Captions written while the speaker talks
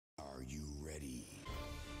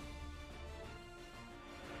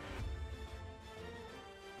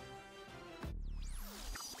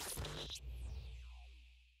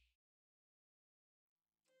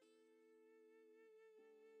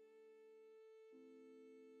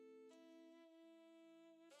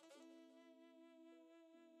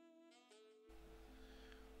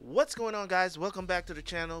What's going on, guys? Welcome back to the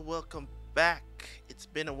channel. Welcome back. It's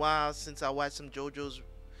been a while since I watched some JoJo's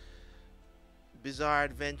Bizarre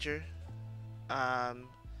Adventure. Um,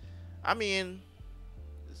 I mean,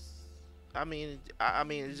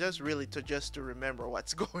 it's just really to remember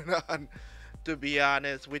what's going on. To be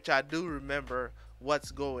honest, which I do remember what's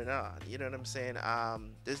going on. You know what I'm saying?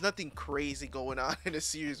 There's nothing crazy going on in the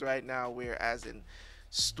series right now. Whereas in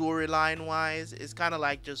storyline wise, it's kind of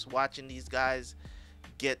like just watching these guys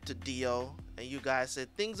get to Dio, and you guys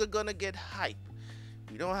said things are gonna get hype.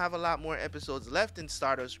 We don't have a lot more episodes left in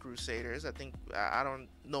Stardust Crusaders. I think I don't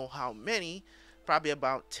know how many, probably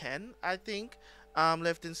about 10, I think,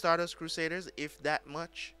 left in Stardust Crusaders, if that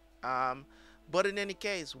much. But in any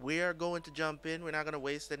case, we are going to jump in. We're not gonna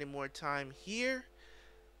waste any more time here.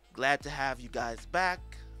 Glad to have you guys back.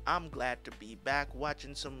 I'm glad to be back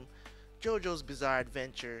watching some JoJo's Bizarre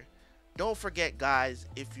Adventure. Don't forget, guys,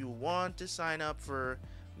 if you want to sign up for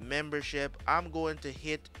membership, I'm going to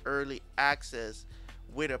hit early access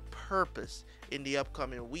with a purpose in the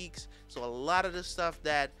upcoming weeks. So a lot of the stuff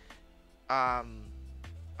that um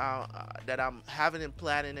that I'm having and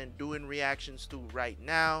planning and doing reactions to right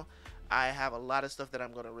now, I have a lot of stuff that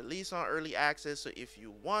I'm going to release on early access. So if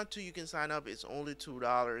you want to, you can sign up. It's only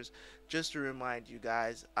 $2. Just to remind you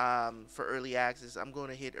guys, for early access, I'm going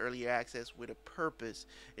to hit early access with a purpose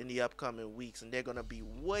in the upcoming weeks, and they're going to be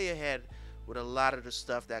way ahead with a lot of the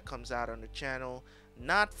stuff that comes out on the channel.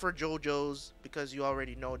 Not for JoJo's, because you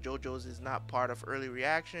already know JoJo's is not part of early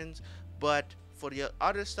reactions, but for the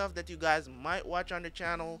other stuff that you guys might watch on the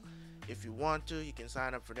channel, if you want to, you can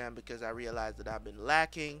sign up for them, because I realize that I've been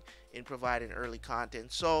lacking in providing early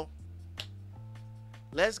content. So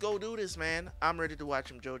let's go do this, man. I'm ready to watch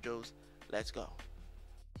some JoJo's. Let's go.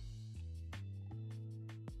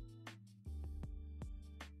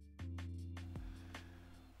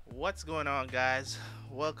 What's going on, guys?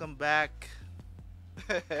 Welcome back.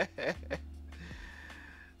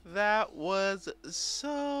 That was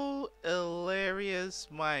so hilarious.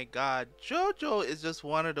 My god, JoJo is just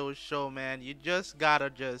one of those shows, man. You just gotta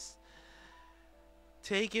just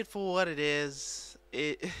take it for what it is.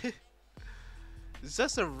 It's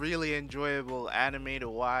just a really enjoyable anime to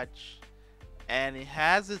watch, and it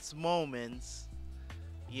has its moments.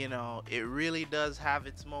 You know, it really does have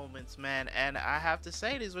its moments, man. And I have to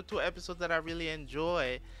say, these were two episodes that I really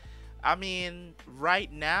enjoy. I mean,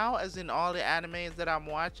 right now, as in all the animes that I'm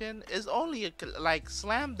watching, is only like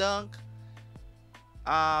Slam Dunk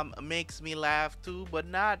makes me laugh too, but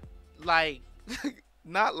not like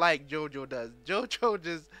not like JoJo does. JoJo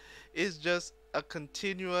just is just a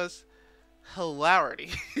continuous hilarity.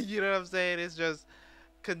 You know what I'm saying? It's just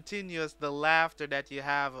continuous, the laughter that you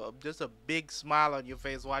have, just a big smile on your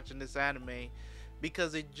face watching this anime,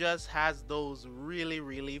 because it just has those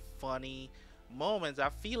really funny moments. I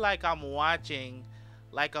feel like I'm watching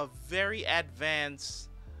like a very advanced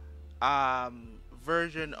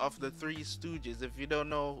version of the Three Stooges. If you don't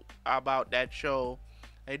know about that show,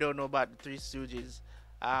 I don't know about the Three Stooges,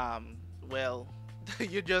 well,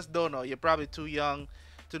 you just don't know. You're probably too young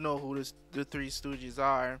to know who the Three Stooges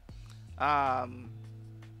are.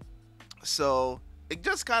 So it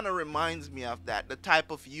just kind of reminds me of that, the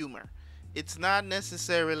type of humor. It's not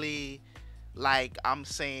necessarily like I'm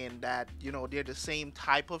saying that, you know, they're the same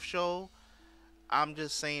type of show. I'm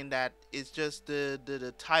just saying that it's just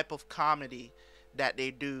the type of comedy that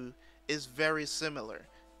they do is very similar.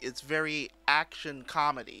 It's very action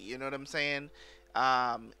comedy, you know what I'm saying?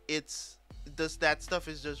 It's this that stuff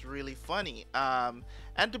is just really funny. And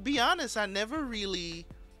to be honest, I never really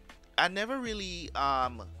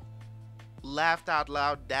laughed out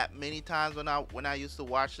loud that many times when I used to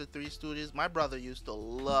watch the Three Stooges. My brother used to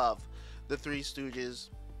love the Three Stooges.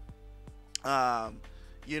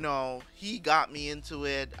 You know, he got me into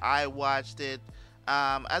it. I watched it.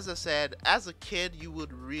 As I said, as a kid, you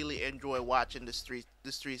would really enjoy watching the Three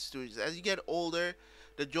Stooges. As you get older,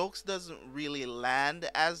 the jokes doesn't really land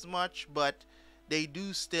as much, but they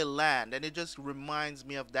do still land, and it just reminds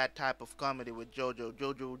me of that type of comedy with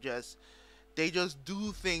JoJo. They just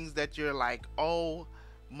do things that you're like, oh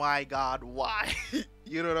my god, why?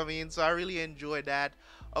 You know what I mean? So I really enjoyed that.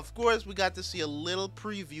 Of course, we got to see a little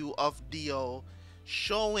preview of Dio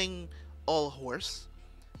showing All Horse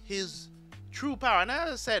his true power. And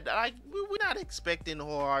as I said, like, we're not expecting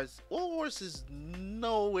Horse. All Horse is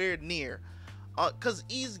nowhere near, because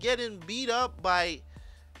he's getting beat up by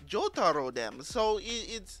Jotaro them. So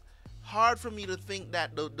it's hard for me to think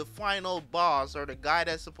that the final boss, or the guy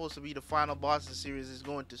that's supposed to be the final boss of the series, is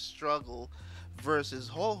going to struggle versus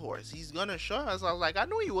Whole Horse. He's gonna show us. I was like, I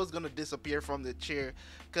knew he was gonna disappear from the chair,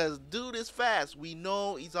 because dude is fast. We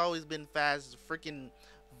know he's always been fast. Freaking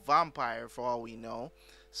vampire for all we know.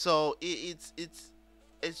 So it's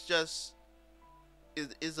just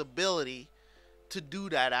his ability to do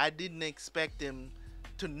that. I didn't expect him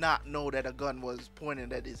to not know that a gun was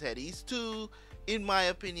pointed at his head. He's too, in my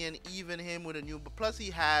opinion, even him with a new. But plus,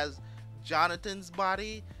 he has Jonathan's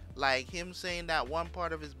body. Like him saying that one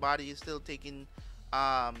part of his body is still taking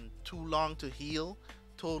too long to heal.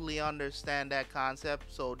 Totally understand that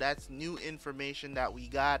concept. So that's new information that we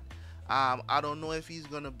got. I don't know if he's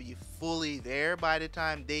gonna be fully there by the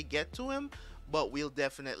time they get to him, but we'll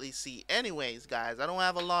definitely see. Anyways, guys, I don't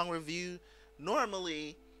have a long review.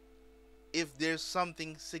 Normally, if there's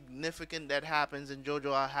something significant that happens in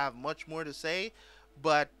JoJo, I'll have much more to say,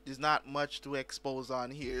 but there's not much to expose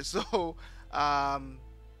on here. So,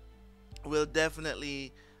 we'll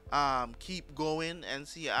definitely keep going and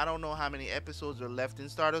see. I don't know how many episodes are left in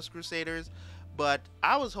Stardust Crusaders, but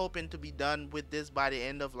I was hoping to be done with this by the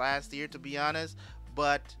end of last year, to be honest.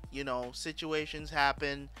 But you know, situations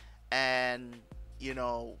happen, and you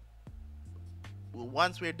know,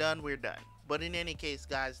 once we're done, we're done. But in any case,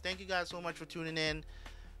 guys, thank you guys so much for tuning in.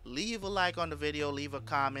 Leave a like on the video, leave a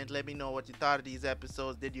comment, let me know what you thought of these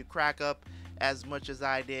episodes. Did you crack up as much as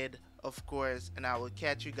I did? Of course. And I will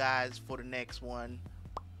catch you guys for the next one.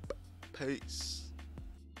 Peace.